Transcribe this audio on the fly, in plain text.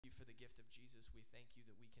Jesus, we thank you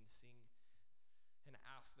that we can sing and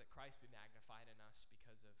ask that Christ be magnified in us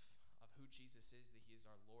because of who Jesus is, that he is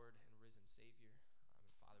our Lord and risen Savior.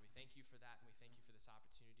 Father, we thank you for that, and we thank you for this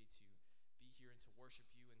opportunity to be here and to worship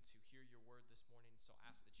you and to hear your word this morning. So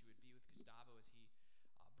ask that you would be with Gustavo as he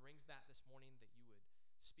brings that this morning, that you would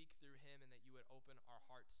speak through him, and that you would open our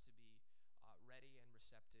hearts to be ready and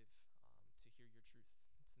receptive to hear your truth.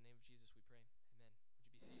 It's in the name of Jesus we pray. Amen. Would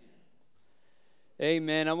you be seated?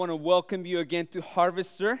 Amen. I want to welcome you again to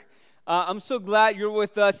Harvester. I'm so glad you're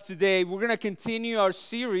with us today. We're going to continue our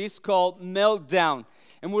series called Meltdown.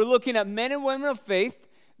 And we're looking at men and women of faith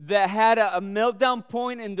that had a meltdown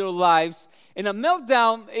point in their lives. And a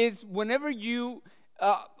meltdown is whenever you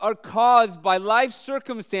are caused by life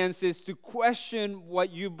circumstances to question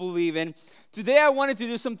what you believe in. Today I wanted to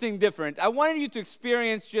do something different. I wanted you to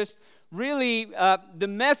experience just really the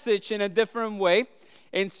message in a different way.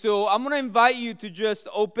 And so I'm going to invite you to just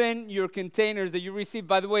open your containers that you received.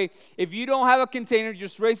 By the way, if you don't have a container,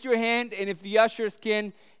 just raise your hand. And if the ushers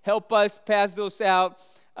can help us pass those out,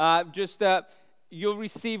 you'll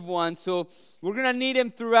receive one. So we're going to need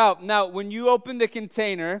them throughout. Now, when you open the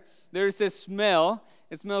container, there's a smell.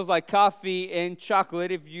 It smells like coffee and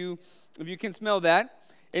chocolate, if you can smell that.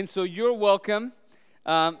 And so you're welcome.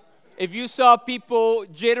 If you saw people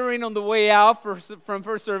jittering on the way out from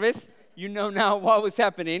first service, you know now what was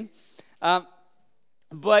happening.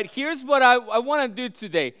 But here's what I want to do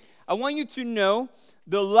today. I want you to know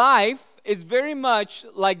the life is very much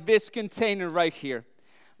like this container right here,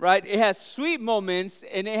 right? It has sweet moments,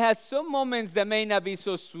 and it has some moments that may not be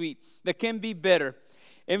so sweet, that can be better.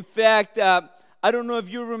 In fact, I don't know if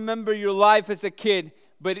you remember your life as a kid,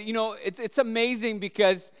 but, you know, it's amazing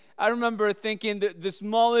because I remember thinking that the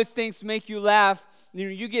smallest things make you laugh. You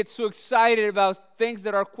know, you get so excited about things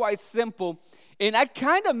that are quite simple. And I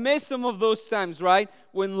kind of miss some of those times, right?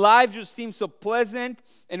 When life just seemed so pleasant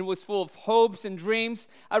and it was full of hopes and dreams.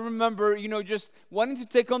 I remember, you know, just wanting to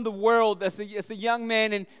take on the world as a young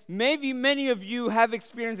man. And maybe many of you have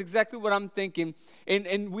experienced exactly what I'm thinking.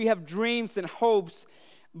 And we have dreams and hopes.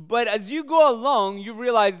 But as you go along, you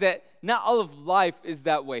realize that not all of life is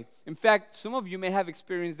that way. In fact, some of you may have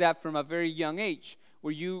experienced that from a very young age,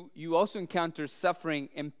 where you also encounter suffering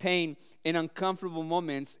and pain and uncomfortable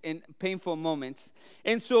moments and painful moments.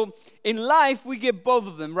 And so in life, we get both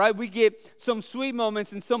of them, right? We get some sweet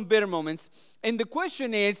moments and some bitter moments. And the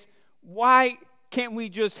question is, why can't we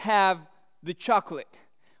just have the chocolate?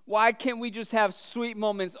 Why can't we just have sweet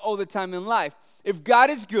moments all the time in life? If God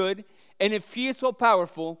is good and if He is so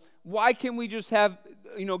powerful, why can't we just have,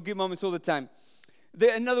 good moments all the time?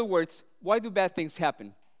 In other words, why do bad things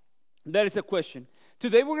happen? That is a question.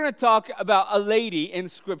 Today we're going to talk about a lady in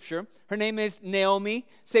Scripture. Her name is Naomi.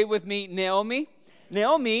 Say it with me, Naomi.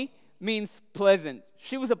 Naomi means pleasant.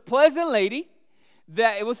 She was a pleasant lady.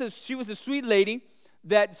 She was a sweet lady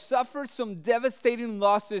that suffered some devastating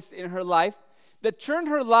losses in her life that turned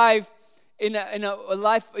her life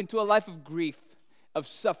into a life of grief, of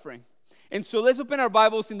suffering. And so let's open our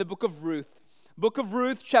Bibles in the book of Ruth. Book of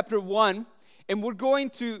Ruth, chapter 1. And we're going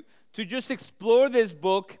to just explore this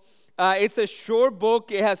book. It's a short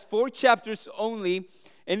book. It has 4 chapters only.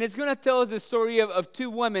 And it's going to tell us the story of 2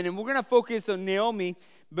 women. And we're going to focus on Naomi,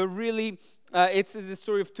 but really it's the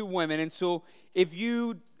story of 2 women. And so if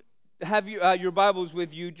you have your Bibles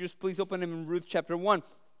with you, just please open them in Ruth chapter 1.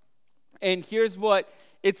 And here's what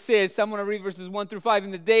it says. I'm going to read verses 1 through 5.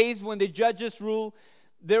 In the days when the judges ruled,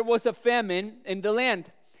 there was a famine in the land.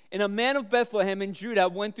 And a man of Bethlehem in Judah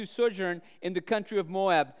went to sojourn in the country of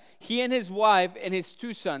Moab, he and his wife and his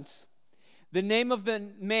 2 sons. The name of the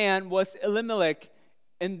man was Elimelech,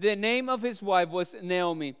 and the name of his wife was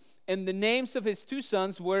Naomi. And the names of his 2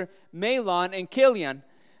 sons were Mahlon and Chilion.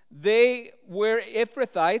 They were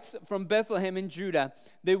Ephrathites from Bethlehem in Judah.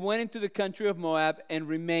 They went into the country of Moab and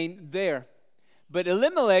remained there. But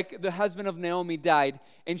Elimelech, the husband of Naomi, died,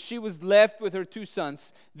 and she was left with her 2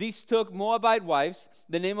 sons. These took Moabite wives.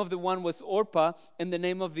 The name of the one was Orpah, and the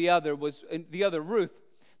name of the other was Ruth.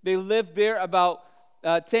 They lived there about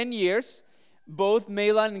 10 years. Both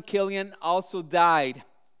Mahlon and Chilion also died,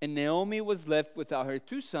 and Naomi was left without her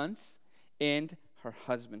 2 sons and her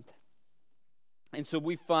husband. And so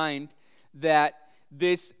we find that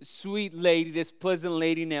this sweet lady, this pleasant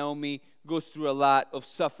lady Naomi, goes through a lot of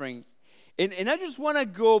suffering. And I just want to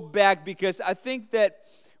go back because I think that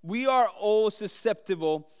we are all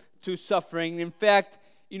susceptible to suffering. In fact,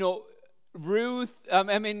 Naomi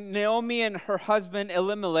and her husband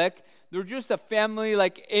Elimelech, they're just a family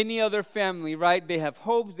like any other family, right? They have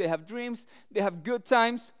hopes, they have dreams, they have good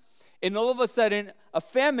times. And all of a sudden, a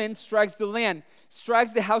famine strikes the land,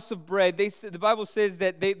 strikes the house of bread. The Bible says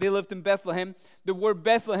that they lived in Bethlehem. The word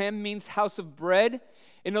Bethlehem means house of bread.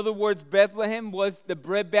 In other words, Bethlehem was the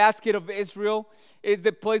breadbasket of Israel. It's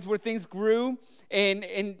the place where things grew.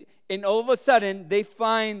 And all of a sudden, they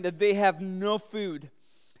find that they have no food.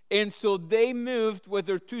 And so they moved with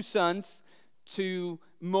their 2 sons to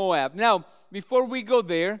Moab. Now, before we go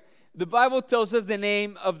there, the Bible tells us the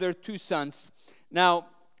name of their 2 sons. Now,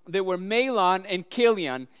 they were Mahlon and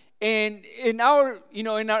Chilion. And in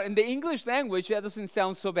the English language, that doesn't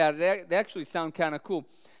sound so bad. They actually sound kind of cool.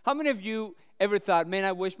 How many of you ever thought, man,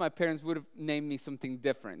 I wish my parents would have named me something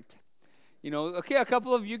different? Okay, a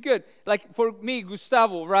couple of you, good. Like for me,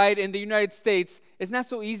 Gustavo, right, in the United States, it's not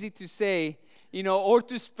so easy to say, or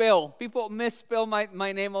to spell. People misspell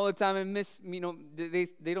my name all the time and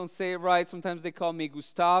they don't say it right. Sometimes they call me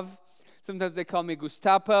Gustav. Sometimes they call me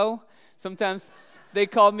Gustavo. Sometimes they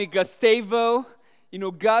call me Gustavo.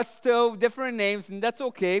 Gusto, different names, and that's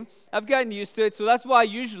okay. I've gotten used to it, so that's why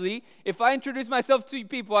usually, if I introduce myself to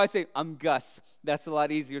people, I say, I'm Gus. That's a lot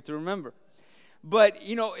easier to remember. But,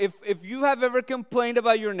 if you have ever complained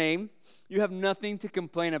about your name, you have nothing to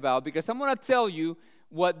complain about, because I'm going to tell you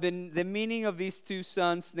what the meaning of these 2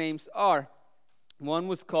 sons' names are. One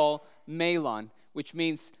was called Mahlon, which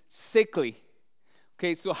means sickly.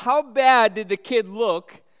 Okay, so how bad did the kid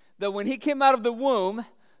look that when he came out of the womb,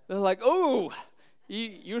 they're like, oh,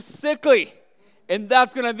 you're sickly, and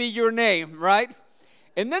that's going to be your name, right?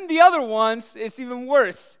 And then the other ones is even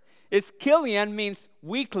worse. Chilion means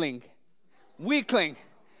weakling. Weakling.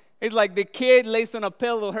 It's like the kid lays on a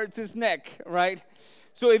pillow, hurts his neck, right?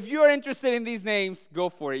 So if you're interested in these names, go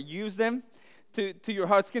for it. Use them to your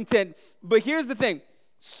heart's content. But here's the thing.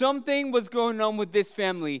 Something was going on with this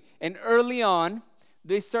family, and early on,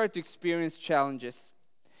 they started to experience challenges.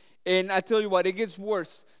 And I tell you what, it gets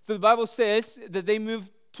worse. So the Bible says that they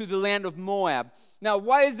moved to the land of Moab. Now,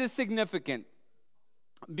 why is this significant?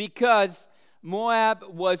 Because Moab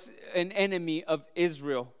was an enemy of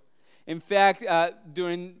Israel. In fact,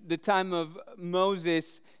 during the time of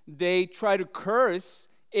Moses, they tried to curse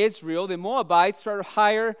Israel. The Moabites tried to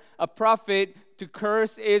hire a prophet to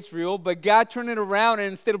curse Israel, but God turned it around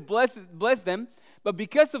and instead of bless them. But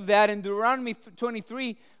because of that, in Deuteronomy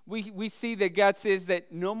 23, we see that God says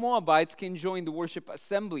that no Moabites can join the worship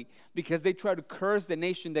assembly because they tried to curse the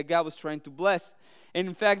nation that God was trying to bless. And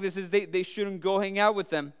in fact, this is they shouldn't go hang out with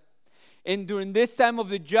them. And during this time of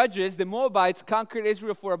the judges, the Moabites conquered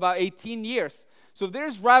Israel for about 18 years. So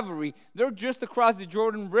there's rivalry. They're just across the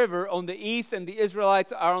Jordan River on the east, and the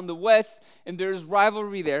Israelites are on the west, and there's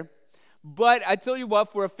rivalry there. But I tell you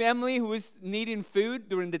what, for a family who is needing food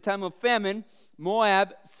during the time of famine,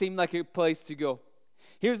 Moab seemed like a place to go.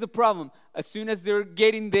 Here's the problem. As soon as they're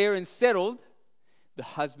getting there and settled, the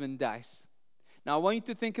husband dies. Now, I want you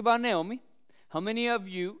to think about Naomi. How many of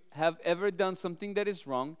you have ever done something that is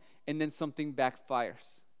wrong and then something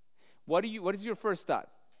backfires? What is your first thought?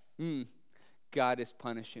 God is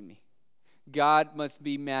punishing me. God must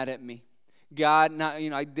be mad at me. God,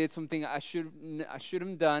 I did something I should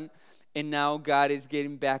have done, and now God is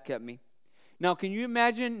getting back at me. Now, can you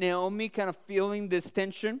imagine Naomi kind of feeling this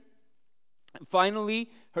tension?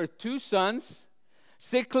 Finally, her 2 sons,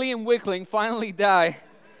 sickly and weakling, finally die.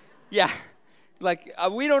 Yeah,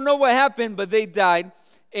 we don't know what happened, but they died.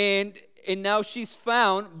 And now she's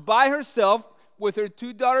found by herself with her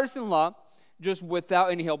 2 daughters-in-law, just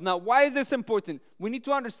without any help. Now, why is this important? We need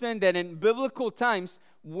to understand that in biblical times,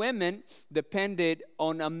 women depended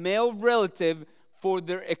on a male relative for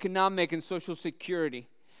their economic and social security.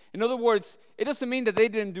 In other words, it doesn't mean that they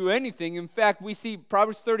didn't do anything. In fact, we see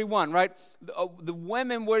Proverbs 31, right? The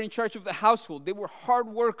women were in charge of the household. They were hard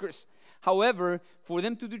workers. However, for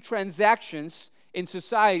them to do transactions in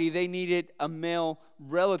society, they needed a male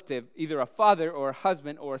relative, either a father or a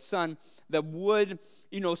husband or a son that would,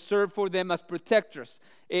 serve for them as protectors.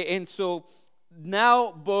 And so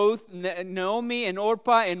now both Naomi and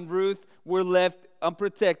Orpah and Ruth were left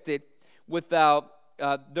unprotected without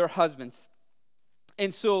their husbands.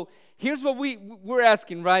 And so here's what we're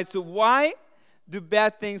asking, right? So why do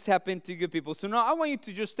bad things happen to good people? So now I want you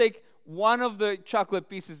to just take one of the chocolate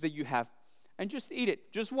pieces that you have and just eat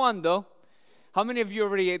it. Just one, though. How many of you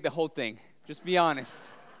already ate the whole thing? Just be honest.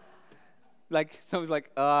 Someone's like,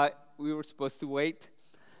 we were supposed to wait.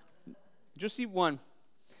 Just eat one.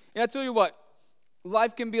 And I tell you what,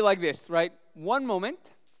 life can be like this, right? One moment,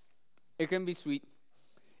 it can be sweet.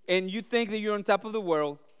 And you think that you're on top of the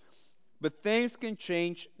world. But things can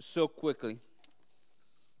change so quickly.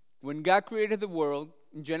 When God created the world,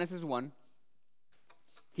 in Genesis 1,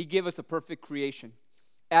 He gave us a perfect creation.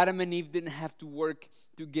 Adam and Eve didn't have to work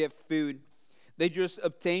to get food. They just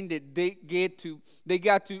obtained it. They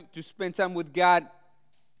got to spend time with God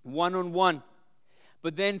one-on-one.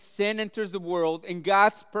 But then sin enters the world, and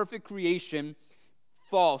God's perfect creation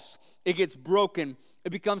falls. It gets broken. It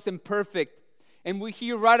becomes imperfect. And we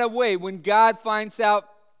hear right away when God finds out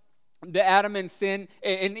that Adam and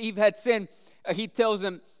Eve had sinned, he tells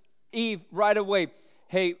them, Eve, right away,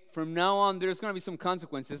 hey, from now on, there's going to be some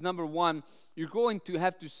consequences. Number one, you're going to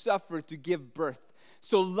have to suffer to give birth.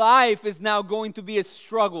 So life is now going to be a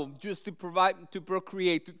struggle just to provide, to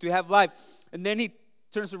procreate, to have life. And then he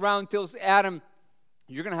turns around and tells Adam,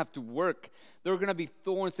 you're going to have to work. There are going to be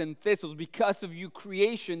thorns and thistles because of you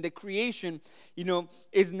creation. The creation,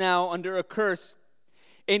 is now under a curse.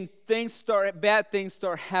 And bad things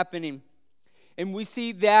start happening. And we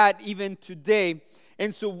see that even today.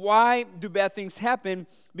 And so why do bad things happen?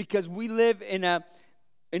 Because we live in a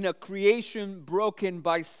creation broken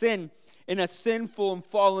by sin, in a sinful and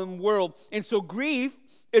fallen world. And so grief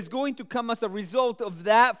is going to come as a result of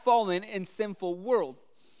that fallen and sinful world.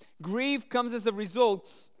 Grief comes as a result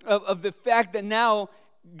of the fact that now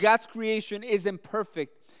God's creation is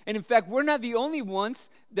imperfect. And in fact, we're not the only ones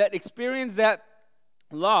that experience that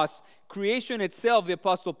loss. Creation itself, the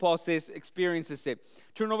Apostle Paul says, experiences it.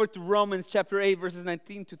 Turn over to Romans chapter 8, verses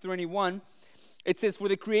 19 to 21. It says, for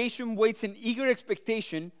the creation waits in eager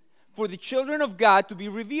expectation for the children of God to be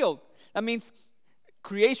revealed. That means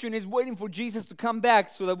creation is waiting for Jesus to come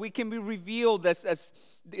back so that we can be revealed as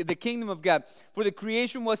the kingdom of God. For the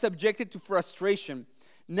creation was subjected to frustration,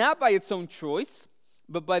 not by its own choice,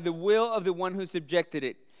 but by the will of the one who subjected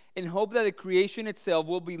it, in hope that the creation itself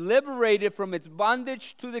will be liberated from its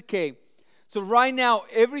bondage to decay. So right now,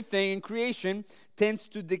 everything in creation tends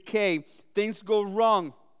to decay. Things go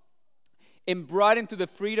wrong, and brought into the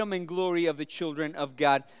freedom and glory of the children of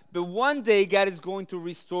God. But one day, God is going to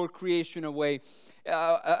restore creation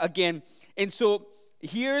again. And so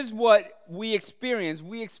here's what we experience.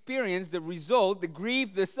 We experience the result, the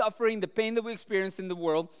grief, the suffering, the pain that we experience in the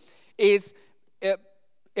world is it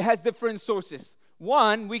has different sources.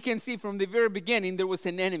 One, we can see from the very beginning there was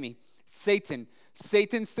an enemy, Satan.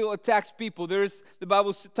 Satan still attacks people. The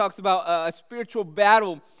Bible talks about a spiritual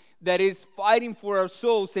battle that is fighting for our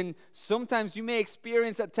souls, and sometimes you may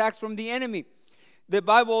experience attacks from the enemy. The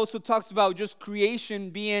Bible also talks about just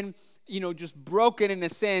creation being, just broken in a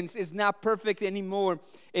sense. It's not perfect anymore,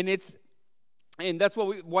 and that's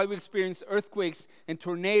why we experience earthquakes and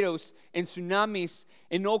tornadoes and tsunamis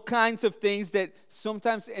and all kinds of things that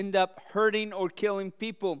sometimes end up hurting or killing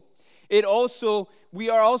people. We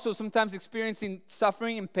are also sometimes experiencing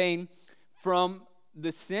suffering and pain from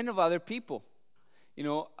the sin of other people.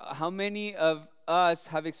 How many of us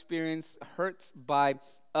have experienced hurts by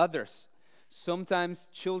others? Sometimes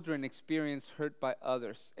children experience hurt by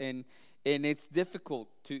others, and it's difficult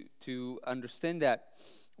to understand that,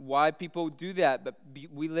 why people do that. But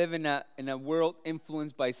we live in a world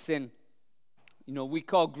influenced by sin. We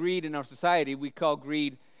call greed in our society, we call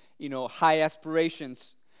greed, high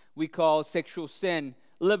aspirations. We call sexual sin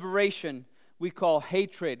liberation. We call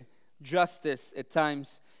hatred justice at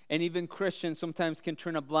times. And even Christians sometimes can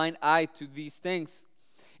turn a blind eye to these things.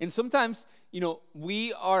 And sometimes,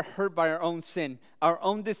 we are hurt by our own sin. Our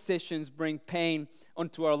own decisions bring pain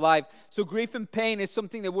onto our life. So grief and pain is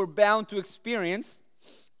something that we're bound to experience,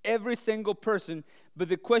 every single person. But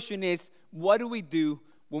the question is, what do we do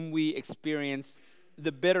when we experience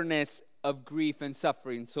the bitterness of grief and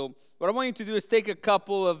suffering? So what I want you to do is take a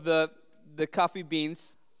couple of the coffee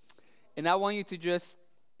beans, and I want you to just,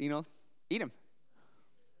 eat them.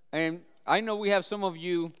 And I know we have some of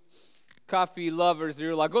you coffee lovers that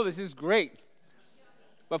are like, oh, this is great.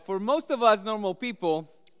 But for most of us normal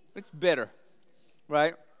people, it's bitter,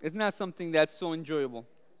 right? It's not something that's so enjoyable.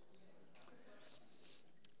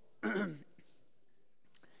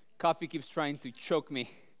 Coffee keeps trying to choke me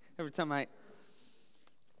every time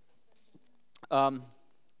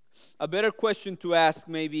a better question to ask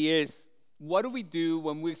maybe is, what do we do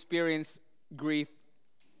when we experience grief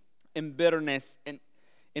and bitterness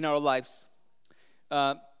in our lives?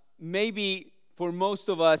 Maybe for most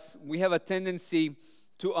of us, we have a tendency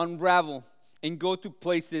to unravel and go to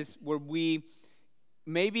places where we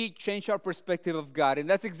maybe change our perspective of God. And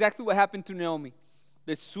that's exactly what happened to Naomi,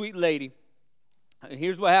 this sweet lady. And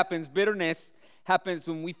here's what happens. Bitterness happens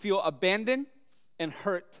when we feel abandoned and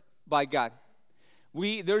hurt by God.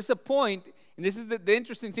 There's a point, and this is the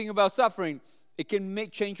interesting thing about suffering. It can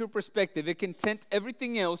change your perspective. It can tint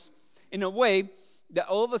everything else in a way that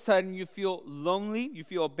all of a sudden you feel lonely, you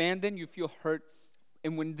feel abandoned, you feel hurt.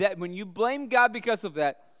 And when you blame God because of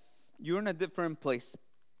that, you're in a different place.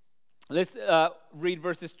 Let's read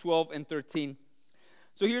verses 12 and 13.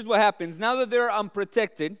 So here's what happens. Now that they're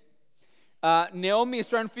unprotected, Naomi is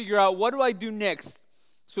trying to figure out, what do I do next?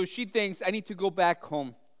 So she thinks, I need to go back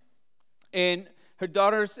home. And her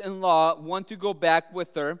daughters-in-law want to go back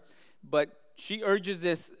with her, but she urges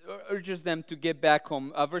them to get back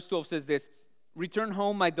home. Verse 12 says this, return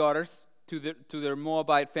home, my daughters, to their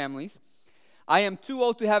Moabite families. I am too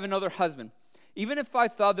old to have another husband. Even if I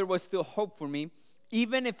thought there was still hope for me,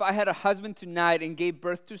 even if I had a husband tonight and gave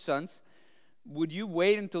birth to sons, would you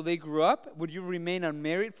wait until they grew up? Would you remain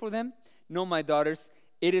unmarried for them? No, my daughters,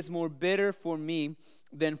 it is more bitter for me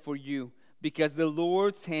than for you, because the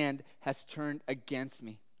Lord's hand has turned against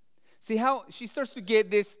me. See how she starts to get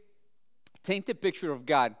this tainted picture of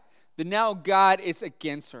God, that now God is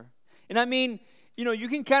against her. And I mean, you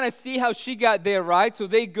can kind of see how she got there, right? So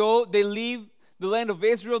they leave the land of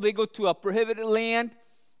Israel, they go to a prohibited land,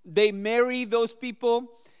 they marry those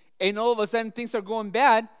people, and all of a sudden things are going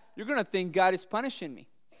bad. You're going to think God is punishing me.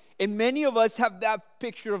 And many of us have that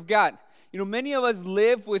picture of God. Many of us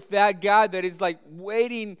live with that God that is like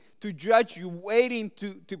waiting to judge you, waiting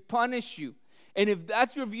to punish you. And if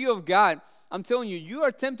that's your view of God, I'm telling you, you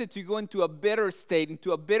are tempted to go into a bitter state,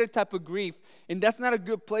 into a bitter type of grief, and that's not a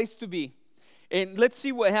good place to be. And let's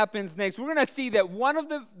see what happens next. We're going to see that one of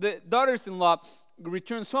the daughters-in-law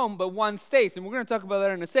returns home, but one stays. And we're going to talk about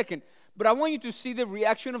that in a second. But I want you to see the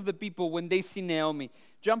reaction of the people when they see Naomi.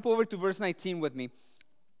 Jump over to verse 19 with me.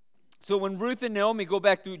 So when Ruth and Naomi go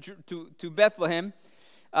back to Bethlehem,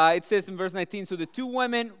 it says in verse 19, so the two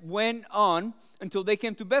women went on until they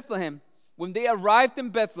came to Bethlehem. When they arrived in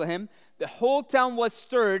Bethlehem, the whole town was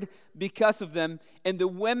stirred because of them, and the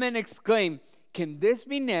women exclaimed, can this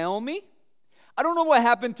be Naomi? I don't know what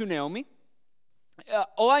happened to Naomi.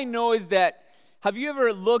 All I know is that, have you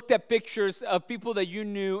ever looked at pictures of people that you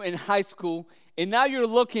knew in high school, and now you're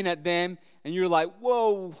looking at them, and you're like,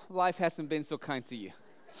 whoa, life hasn't been so kind to you,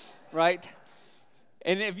 right?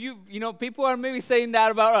 And if people are maybe saying that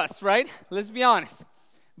about us, right? Let's be honest.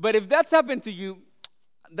 But if that's happened to you,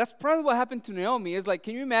 that's probably what happened to Naomi. It's like,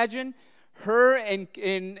 can you imagine her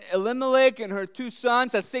and Elimelech and her two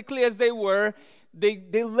sons, as sickly as they were,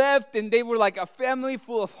 they left and they were like a family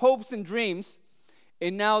full of hopes and dreams.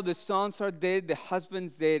 And now the sons are dead, the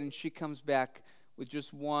husband's dead, and she comes back with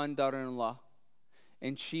just one daughter-in-law.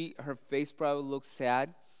 And her face probably looks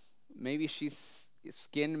sad. Maybe she's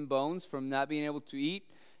skin and bones from not being able to eat,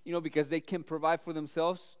 because they can provide for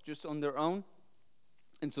themselves just on their own.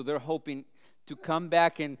 And so they're hoping to come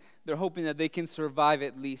back, and they're hoping that they can survive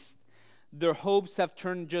at least. Their hopes have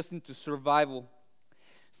turned just into survival.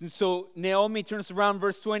 And so Naomi turns around,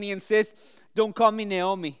 verse 20, and says, don't call me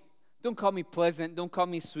Naomi. Don't call me pleasant. Don't call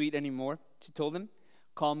me sweet anymore. She told him,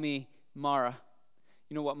 call me Mara.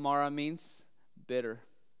 You know what Mara means? Bitter.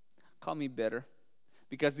 Call me bitter,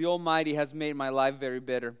 because the Almighty has made my life very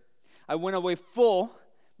bitter. I went away full,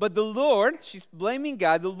 but the Lord, she's blaming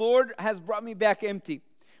God, the Lord has brought me back empty.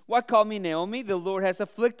 Why call me Naomi? The Lord has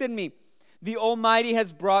afflicted me. The Almighty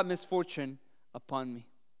has brought misfortune upon me.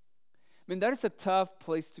 I mean, that is a tough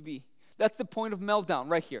place to be. That's the point of meltdown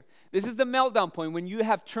right here. This is the meltdown point. When you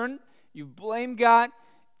have turned, you blame God,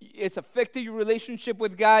 it's affected your relationship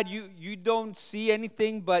with God. You don't see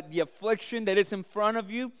anything but the affliction that is in front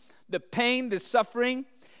of you, the pain, the suffering.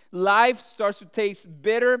 Life starts to taste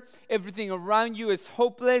bitter. Everything around you is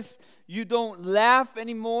hopeless. You don't laugh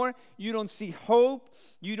anymore. You don't see hope.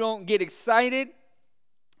 You don't get excited.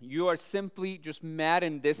 You are simply just mad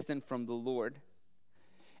and distant from the Lord.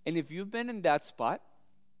 And if you've been in that spot,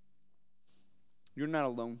 you're not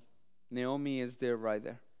alone. Naomi is there right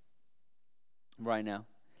now.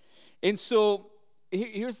 And so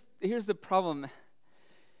here's the problem.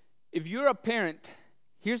 If you're a parent,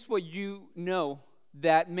 here's what you know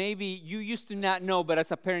that maybe you used to not know, but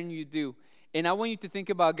as a parent you do. And I want you to think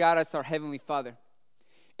about God as our Heavenly Father.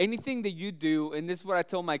 Anything that you do, and this is what I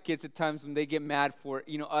tell my kids at times when they get mad for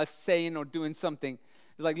us saying or doing something,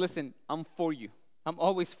 it's like, listen, I'm for you. I'm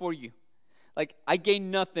always for you. Like, I gain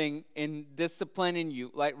nothing in disciplining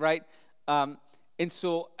you, like, right? And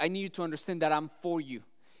so I need you to understand that I'm for you.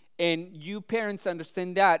 And you parents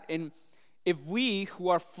understand that. And if we, who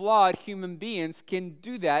are flawed human beings, can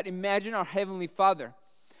do that, imagine our Heavenly Father.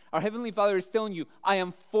 Our Heavenly Father is telling you, I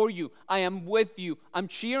am for you. I am with you. I'm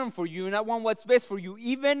cheering for you, and I want what's best for you,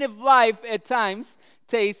 even if life at times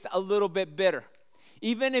tastes a little bit bitter.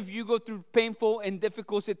 Even if you go through painful and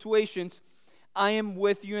difficult situations, I am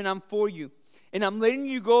with you and I'm for you. And I'm letting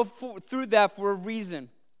you go through that for a reason.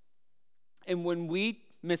 And when we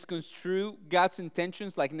misconstrue God's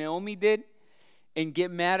intentions like Naomi did and get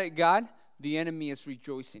mad at God, the enemy is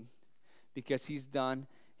rejoicing because he's done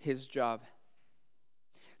his job.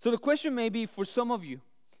 So the question may be for some of you,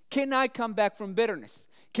 can I come back from bitterness?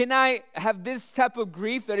 Can I have this type of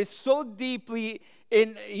grief that is so deeply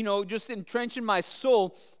just entrenched in my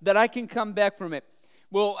soul that I can come back from it?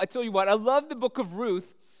 Well, I tell you what, I love the book of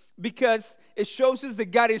Ruth because it shows us that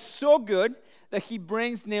God is so good that He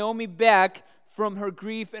brings Naomi back from her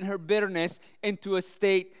grief and her bitterness into a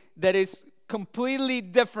state that is completely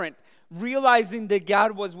different, realizing that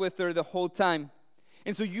God was with her the whole time.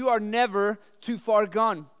 And so you are never too far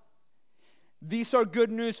gone. These are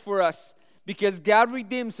good news for us because God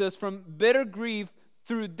redeems us from bitter grief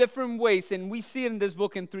through different ways, and we see it in this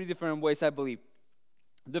book in 3 different ways, I believe.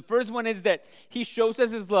 The first one is that He shows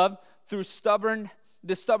us His love through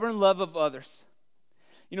the stubborn love of others.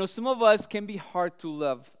 You know, some of us can be hard to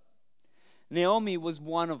love. Naomi was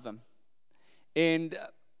one of them. And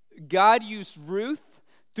God used Ruth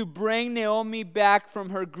to bring Naomi back from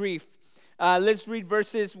her grief. Let's read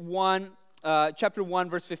chapter 1,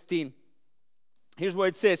 verse 15. Here's what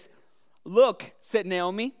it says. "Look," said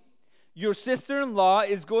Naomi, "your sister-in-law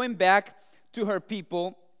is going back to her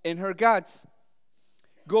people and her gods.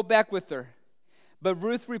 Go back with her." But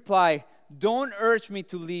Ruth replied, "Don't urge me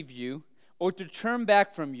to leave you or to turn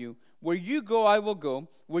back from you. Where you go, I will go.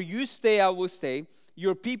 Where you stay, I will stay.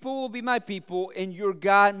 Your people will be my people, and your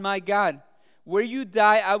God, my God. Where you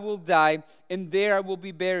die, I will die, and there I will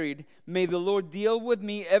be buried. May the Lord deal with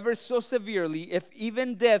me ever so severely, if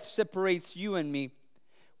even death separates you and me."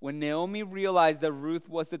 When Naomi realized that Ruth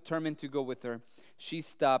was determined to go with her, she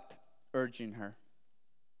stopped urging her.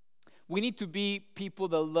 We need to be people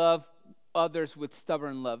that love others with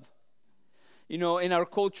stubborn love. You know, in our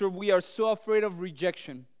culture, we are so afraid of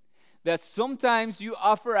rejection that sometimes you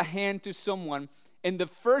offer a hand to someone, and the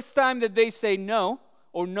first time that they say no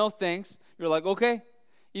or no thanks, you're like, okay,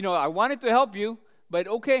 I wanted to help you, but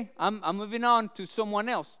okay, I'm moving on to someone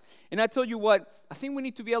else. And I tell you what, I think we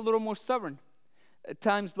need to be a little more stubborn at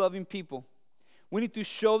times loving people. We need to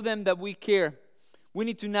show them that we care. We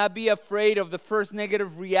need to not be afraid of the first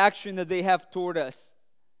negative reaction that they have toward us.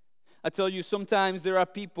 I tell you, sometimes there are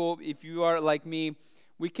people, if you are like me,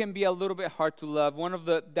 we can be a little bit hard to love. One of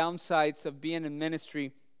the downsides of being in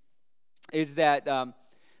ministry is that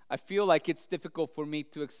I feel like it's difficult for me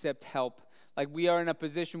to accept help. Like we are in a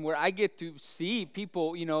position where I get to see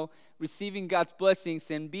people, receiving God's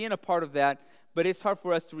blessings and being a part of that, but it's hard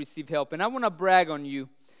for us to receive help. And I want to brag on you,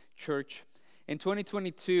 church. In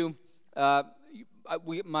 2022,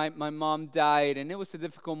 my mom died, and it was a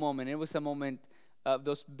difficult moment. It was a moment of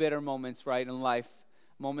those bitter moments, right, in life,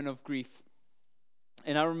 moment of grief.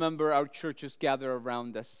 And I remember our churches gather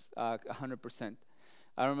around us 100%.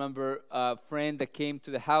 I remember a friend that came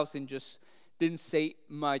to the house and just didn't say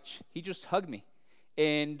much. He just hugged me.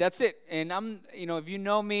 And that's it. And I'm, if you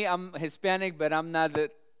know me, I'm Hispanic, but I'm not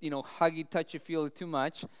the, huggy, touchy-feely too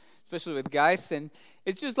much, especially with guys. And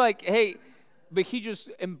it's just like, hey, but he just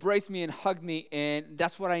embraced me and hugged me, and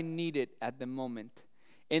that's what I needed at the moment.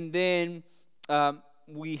 And then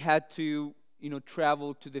we had to,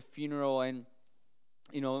 travel to the funeral, and,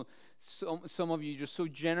 some of you just so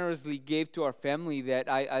generously gave to our family that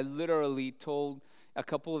I literally told a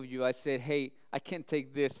couple of you, I said, hey, I can't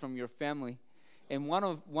take this from your family. And one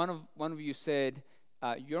of you said,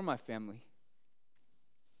 you're my family.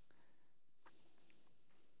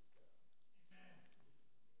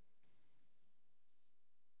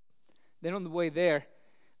 Then on the way there,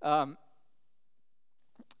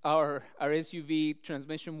 our SUV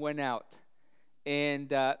transmission went out,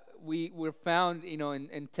 and we were found,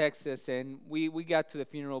 in Texas, and we got to the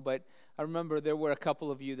funeral. But I remember there were a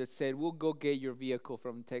couple of you that said, "We'll go get your vehicle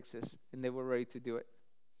from Texas," and they were ready to do it.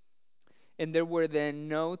 And there were then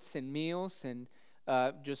notes and meals and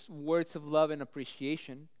just words of love and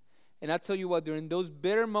appreciation. And I tell you what, during those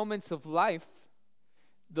bitter moments of life,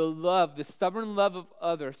 the stubborn love of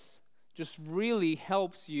others just really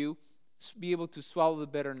helps you be able to swallow the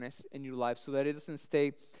bitterness in your life so that it doesn't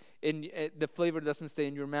stay the flavor doesn't stay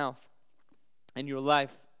in your mouth, in your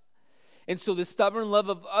life. And so the stubborn love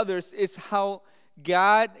of others is how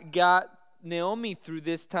God got Naomi through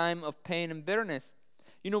this time of pain and bitterness.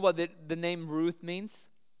 You know what the name Ruth means?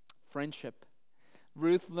 Friendship.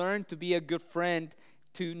 Ruth learned to be a good friend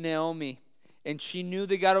to Naomi. And she knew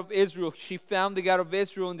the God of Israel. She found the God of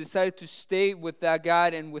Israel and decided to stay with that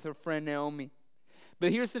God and with her friend Naomi.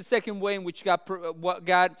 But here's the second way in which God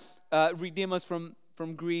redeemed us from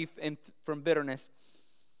grief and from bitterness,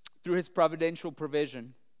 through His providential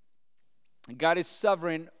provision. God is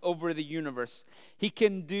sovereign over the universe. He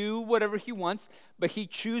can do whatever He wants, but He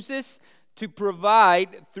chooses to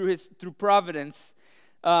provide through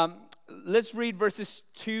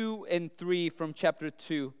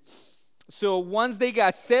So once they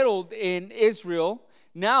got settled in Israel,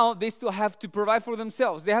 now they still have to provide for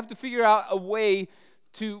themselves. They have to figure out a way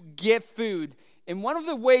to get food. And one of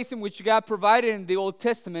the ways in which God provided in the Old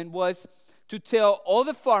Testament was to tell all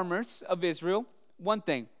the farmers of Israel one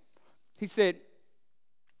thing. He said,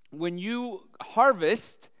 when you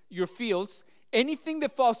harvest your fields, anything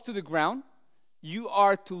that falls to the ground, you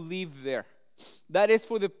are to leave there. That is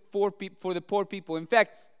for the poor people. In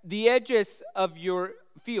fact, the edges of your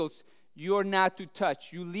fields, you're not to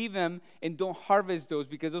touch. You leave them and don't harvest those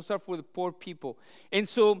because those are for the poor people. And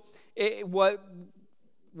so what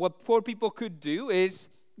poor people could do is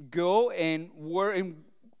go and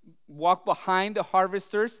walk behind the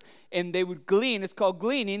harvesters, and they would glean. It's called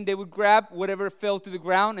gleaning. They would grab whatever fell to the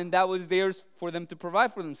ground, and that was theirs for them to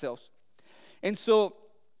provide for themselves. And so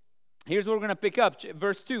here's what we're going to pick up.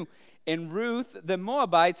 Verse 2. And Ruth the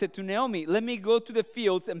Moabite said to Naomi, let me go to the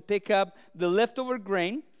fields and pick up the leftover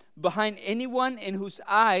grain behind anyone in whose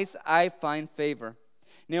eyes I find favor.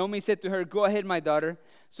 Naomi said to her, go ahead, my daughter.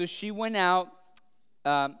 So she went out,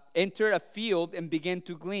 entered a field, and began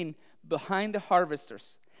to glean behind the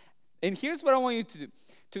harvesters. And here's what I want you to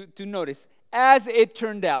do, to notice. As it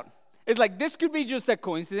turned out, it's like this could be just a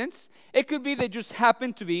coincidence. It could be that just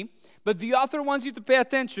happened to be. But the author wants you to pay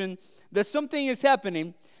attention that something is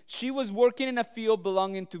happening. She was working in a field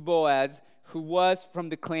belonging to Boaz, who was from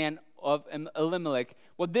the clan of Elimelech.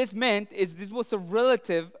 What this meant is this was a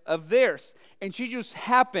relative of theirs, and she just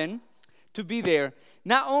happened to be there.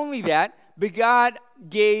 Not only that, but God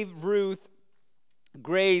gave Ruth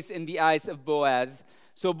grace in the eyes of Boaz.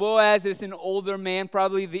 So Boaz is an older man,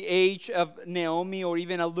 probably the age of Naomi or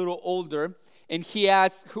even a little older. And he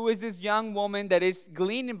asks, who is this young woman that is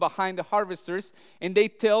gleaning behind the harvesters? And they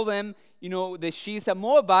tell them, that she's a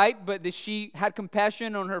Moabite, but that she had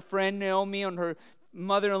compassion on her friend Naomi, on her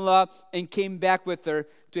mother-in-law, and came back with her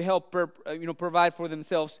to help her, provide for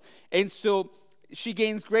themselves. And so she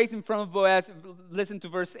gains grace in front of Boaz. Listen to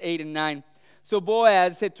verse 8 and 9. So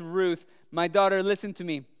Boaz said to Ruth, my daughter, listen to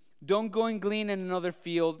me. Don't go and glean in another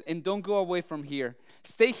field, and don't go away from here.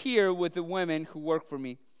 Stay here with the women who work for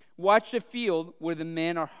me. Watch the field where the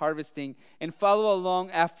men are harvesting, and follow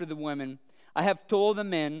along after the women. I have told the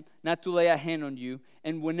men not to lay a hand on you,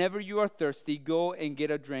 and whenever you are thirsty, go and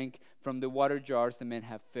get a drink from the water jars the men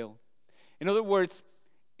have filled. In other words,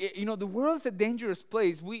 the world is a dangerous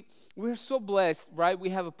place. We're so blessed, right? We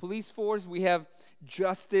have a police force. We have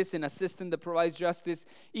justice, an assistant that provides justice,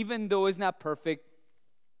 even though it's not perfect.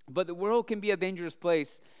 But the world can be a dangerous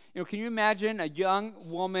place. Can you imagine a young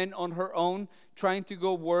woman on her own trying to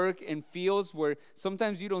go work in fields where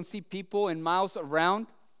sometimes you don't see people and miles around,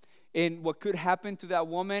 and what could happen to that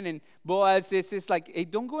woman? And Boaz is like, hey,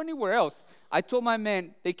 don't go anywhere else. I told my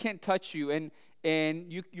men they can't touch you,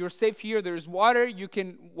 and you're safe here. There's water. You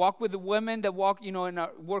can walk with the women that walk, and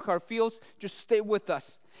work our fields. Just stay with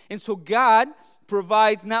us. And so God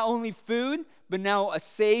provides not only food, but now a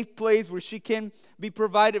safe place where she can be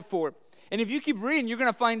provided for. And if you keep reading, you're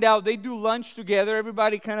going to find out they do lunch together.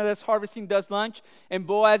 Everybody kind of that's harvesting does lunch. And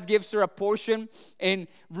Boaz gives her a portion. And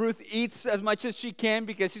Ruth eats as much as she can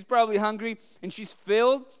because she's probably hungry. And she's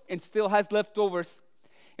filled and still has leftovers.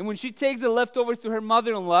 And when she takes the leftovers to her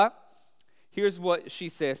mother-in-law, here's what she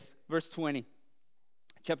says. Verse 20.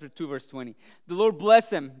 Chapter 2, verse 20. The Lord bless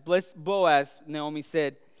him. Bless Boaz, Naomi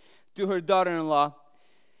said to her daughter-in-law.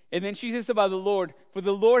 And then she says about the Lord, for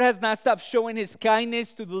the Lord has not stopped showing his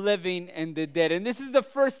kindness to the living and the dead. And this is the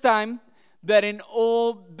first time that an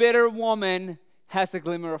old, bitter woman has a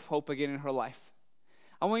glimmer of hope again in her life.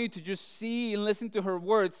 I want you to just see and listen to her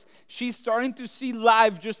words. She's starting to see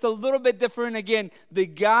life just a little bit different again.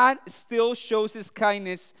 That God still shows his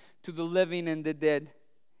kindness to the living and the dead.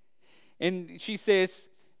 And she says,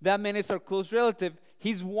 that man is our close relative.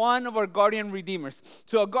 He's one of our guardian redeemers.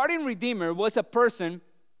 So a guardian redeemer was a person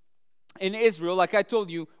in Israel, like I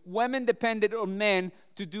told you, women depended on men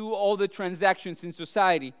to do all the transactions in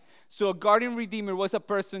society. So a guardian redeemer was a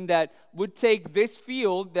person that would take this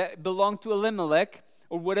field that belonged to Elimelech,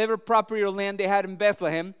 or whatever property or land they had in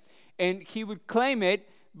Bethlehem, and he would claim it,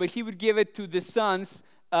 but he would give it to the sons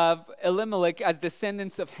of Elimelech as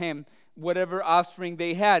descendants of him, whatever offspring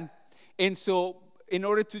they had. And so in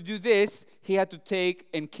order to do this, he had to take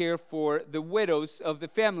and care for the widows of the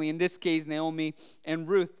family, in this case, Naomi and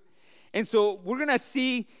Ruth. And so we're going to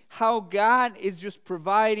see how God is just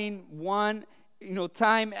providing one,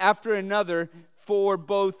 time after another for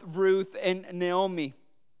both Ruth and Naomi.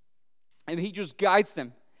 And he just guides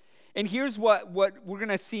them. And here's what we're going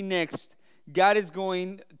to see next. God is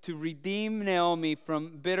going to redeem Naomi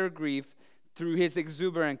from bitter grief through his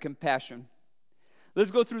exuberant compassion.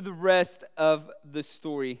 Let's go through the rest of the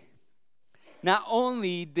story. not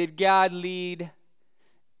only did God lead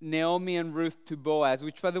Naomi and Ruth to Boaz,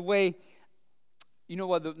 which, by the way, you know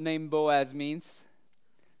what the name Boaz means?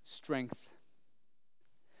 Strength.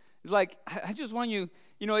 It's like, I just want you,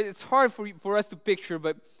 it's hard for us to picture,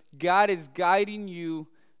 but God is guiding you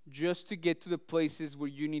just to get to the places where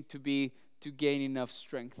you need to be to gain enough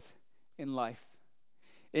strength in life.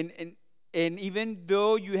 And even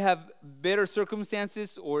though you have better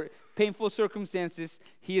circumstances or painful circumstances,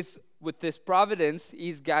 He is, with this providence,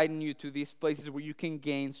 He's guiding you to these places where you can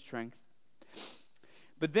gain strength.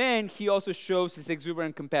 But then He also shows His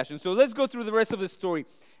exuberant compassion. So let's go through the rest of the story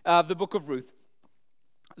of the book of Ruth.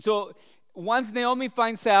 So once Naomi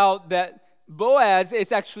finds out that Boaz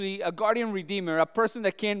is actually a guardian redeemer, a person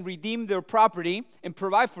that can redeem their property and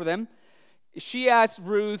provide for them, she asks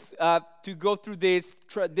Ruth to go through this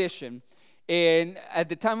tradition. And at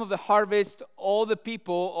the time of the harvest, all the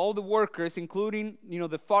people, all the workers, including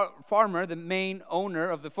the farmer, the main owner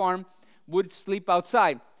of the farm, would sleep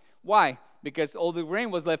outside. Why? Because all the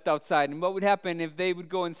grain was left outside. And what would happen if they would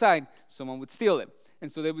go inside? Someone would steal it.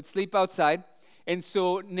 And so they would sleep outside. And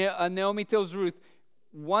so Naomi tells Ruth,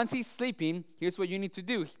 once he's sleeping, here's what you need to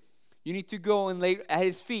do. You need to go and lay at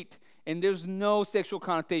his feet. And there's no sexual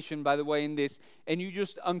connotation, by the way, in this. And you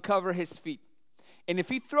just uncover his feet. And if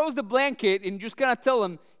he throws the blanket and just kind of tell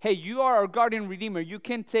him, hey, you are our guardian redeemer. You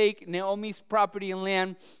can take Naomi's property and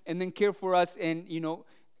land and then care for us and,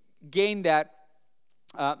 gain that.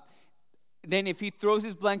 Then if he throws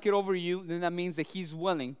his blanket over you, then that means that he's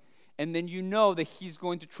willing. And then you know that he's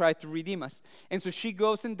going to try to redeem us. And so she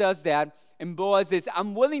goes and does that. And Boaz says,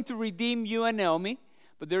 I'm willing to redeem you and Naomi.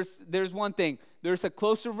 But there's one thing. There's a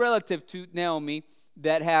closer relative to Naomi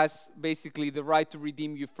that has basically the right to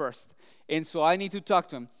redeem you first. And so I need to talk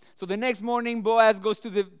to him. So the next morning, Boaz goes to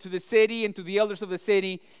the city and to the elders of the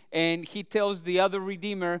city, and he tells the other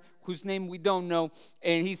redeemer, whose name we don't know,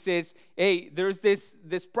 and he says, hey, there's this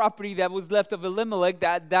property that was left of Elimelech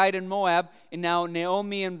that died in Moab, and now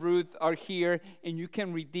Naomi and Ruth are here, and you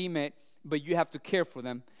can redeem it, but you have to care for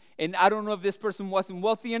them. And I don't know if this person wasn't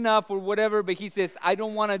wealthy enough or whatever, but he says, I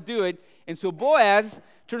don't want to do it. And so Boaz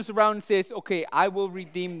turns around and says, okay, I will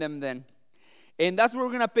redeem them then. And that's where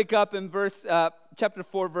we're going to pick up in chapter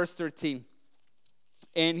 4, verse 13.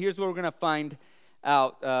 And here's what we're going to find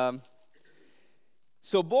out.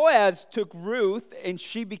 So Boaz took Ruth, and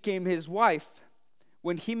she became his wife.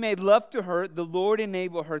 When he made love to her, the Lord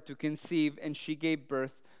enabled her to conceive, and she gave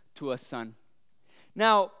birth to a son.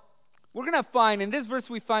 Now, we're going to find, in this verse,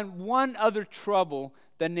 we find one other trouble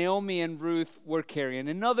that Naomi and Ruth were carrying,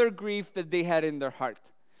 another grief that they had in their heart,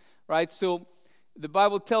 right? So the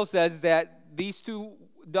Bible tells us that these two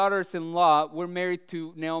daughters-in-law were married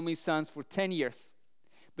to Naomi's sons for 10 years,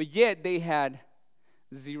 but yet they had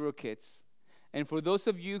 0 kids. And for those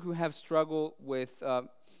of you who have struggled with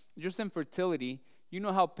just infertility, you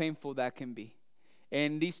know how painful that can be.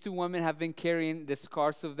 And these two women have been carrying the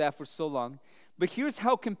scars of that for so long. But here's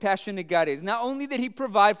how compassionate God is. Not only did He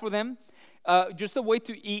provide for them just a way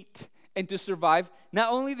to eat and to survive,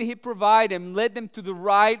 not only did He provide and led them to the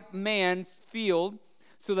right man's field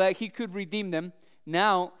so that He could redeem them,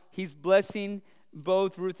 now He's blessing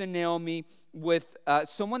both Ruth and Naomi with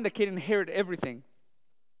someone that can inherit everything.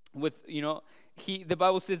 The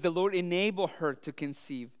Bible says the Lord enabled her to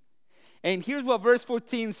conceive. And here's what verse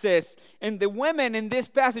 14 says. And the women in this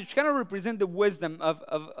passage kind of represent the wisdom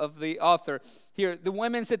of the author. Here, the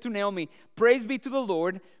women said to Naomi, praise be to the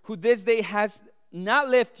Lord, who this day has not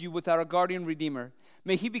left you without a guardian redeemer.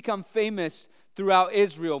 May He become famous throughout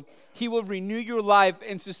Israel. He will renew your life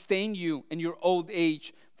and sustain you in your old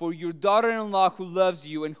age. For your daughter-in-law who loves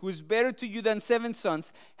you and who is better to you than 7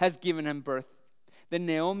 sons has given him birth. Then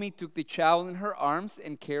Naomi took the child in her arms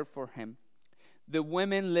and cared for him. The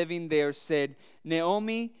women living there said,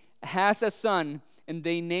 Naomi has a son, and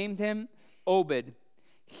they named him Obed.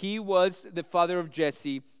 He was the father of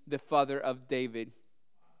Jesse, the father of David.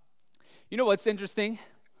 You know what's interesting?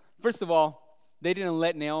 First of all, they didn't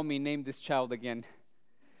let Naomi name this child again.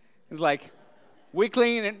 It's like,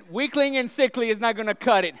 weakling and sickly is not going to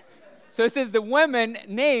cut it. So it says the women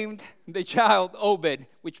named the child Obed,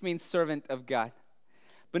 which means servant of God.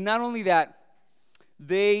 But not only that,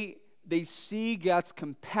 they see God's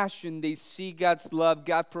compassion. They see God's love,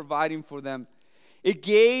 God providing for them. It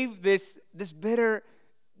gave this bitter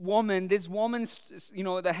woman,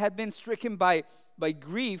 that had been stricken by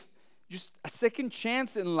grief, just a second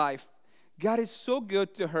chance in life. God is so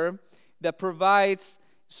good to her that provides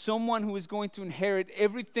someone who is going to inherit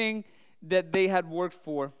everything that they had worked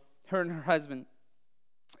for, her and her husband.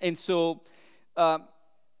 And so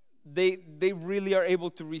they really are able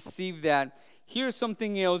to receive that. here's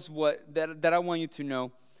something else that I want you to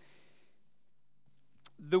know.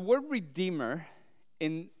 The word redeemer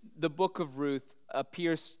in the book of Ruth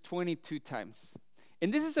appears 22 times.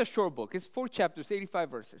 And this is a short book. It's 4 chapters, 85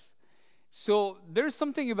 verses. So there's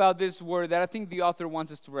something about this word that I think the author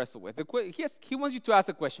wants us to wrestle with. He wants you to ask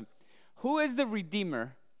a question. Who is the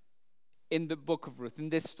redeemer in the book of Ruth, in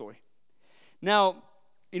this story? Now,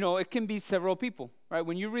 it can be several people, right?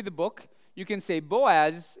 When you read the book, you can say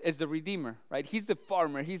Boaz is the redeemer, right? He's the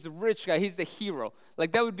farmer, he's the rich guy, he's the hero.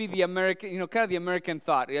 Like that would be the American, kind of the American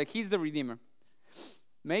thought. Like he's the redeemer.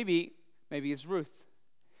 Maybe it's Ruth.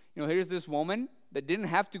 Here's this woman that didn't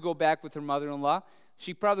have to go back with her mother-in-law.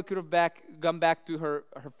 She probably could have gone back to her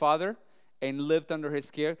father and lived under his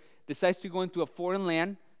care. Decides to go into a foreign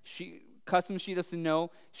land. Customs she doesn't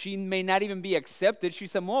know. She may not even be accepted.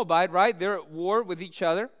 She's a Moabite, right? They're at war with each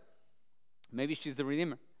other. Maybe she's the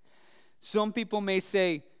redeemer. Some people may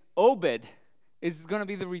say, Obed is going to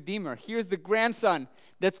be the redeemer. Here's the grandson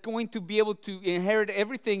that's going to be able to inherit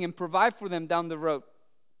everything and provide for them down the road.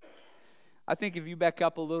 I think if you back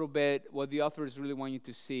up a little bit, what the authors really want you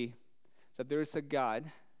to see is that there is a God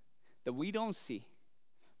that we don't see.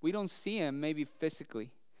 We don't see him maybe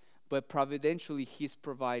physically, but providentially he's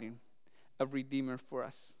providing a redeemer for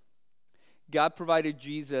us. God provided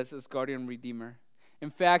Jesus as guardian redeemer. In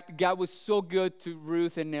fact, God was so good to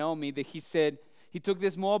Ruth and Naomi that he took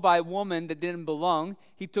this Moabite woman that didn't belong.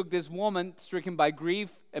 He took this woman stricken by grief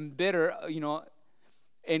and bitter,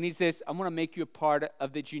 and he says, I'm going to make you a part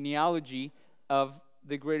of the genealogy of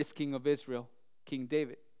the greatest king of Israel, King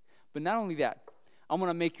David. But not only that, I'm going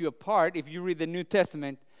to make you a part, if you read the New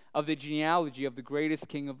Testament, of the genealogy of the greatest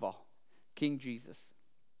king of all, King Jesus.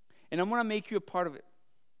 And I'm going to make you a part of it.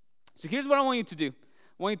 So here's what I want you to do.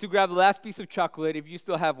 I want you to grab the last piece of chocolate, if you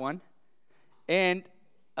still have one, and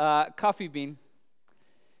coffee bean,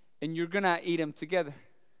 and you're going to eat them together.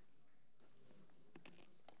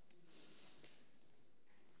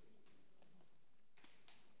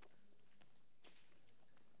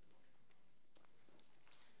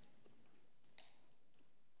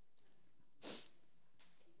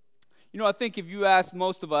 I think if you ask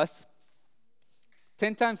most of us,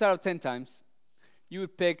 10 times out of 10 times, you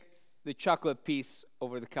would pick the chocolate piece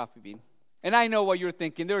over the coffee bean. And I know what you're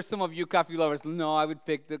thinking. There are some of you coffee lovers, no, I would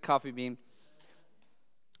pick the coffee bean.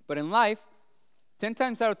 But in life, 10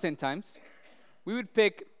 times out of 10 times, we would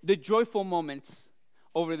pick the joyful moments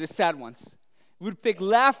over the sad ones. We would pick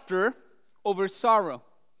laughter over sorrow.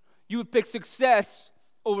 You would pick success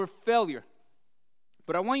over failure.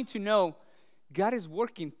 But I want you to know God is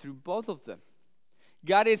working through both of them.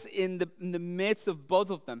 God is in the midst of both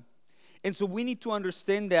of them. And so we need to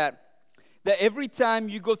understand that every time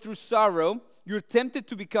you go through sorrow, you're tempted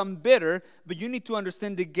to become bitter, but you need to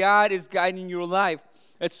understand that God is guiding your life.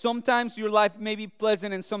 That sometimes your life may be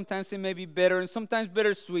pleasant and sometimes it may be bitter and sometimes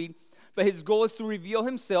bittersweet, but his goal is to reveal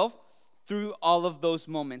himself through all of those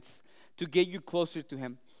moments to get you closer to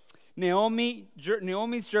him.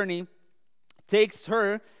 Naomi's journey takes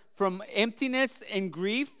her from emptiness and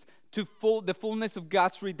grief to the fullness of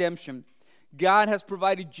God's redemption. God has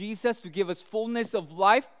provided Jesus to give us fullness of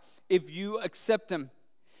life if you accept him.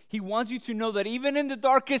 He wants you to know that even in the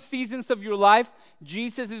darkest seasons of your life,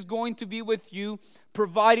 Jesus is going to be with you,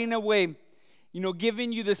 providing a way,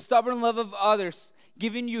 giving you the stubborn love of others,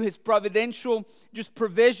 giving you his providential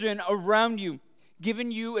provision around you,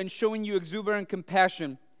 giving you and showing you exuberant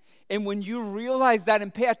compassion. And when you realize that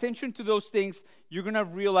and pay attention to those things, you're going to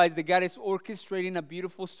realize that God is orchestrating a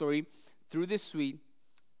beautiful story through the sweet,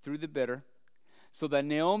 through the bitter, so that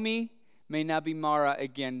Naomi may not be Mara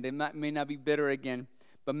again, they may not be bitter again,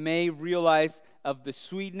 but may realize of the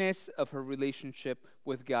sweetness of her relationship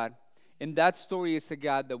with God. And that story is a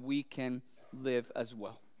God that we can live as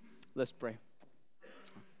well. Let's pray.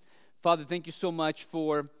 Father, thank you so much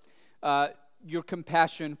for your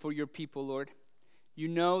compassion for your people, Lord. You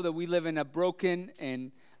know that we live in a broken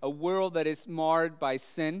and a world that is marred by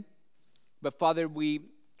sin. But Father, we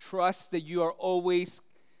trust that you are always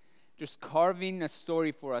just carving a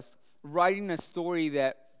story for us, writing a story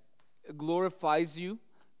that glorifies you,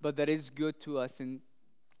 but that is good to us. And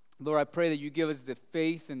Lord, I pray that you give us the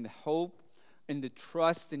faith and the hope and the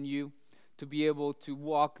trust in you to be able to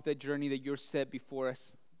walk the journey that you're set before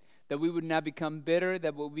us. That we would not become bitter,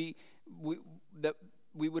 that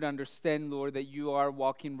we would understand, Lord, that you are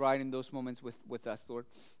walking right in those moments with us, Lord.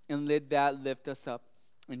 And let that lift us up.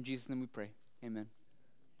 In Jesus' name we pray. Amen.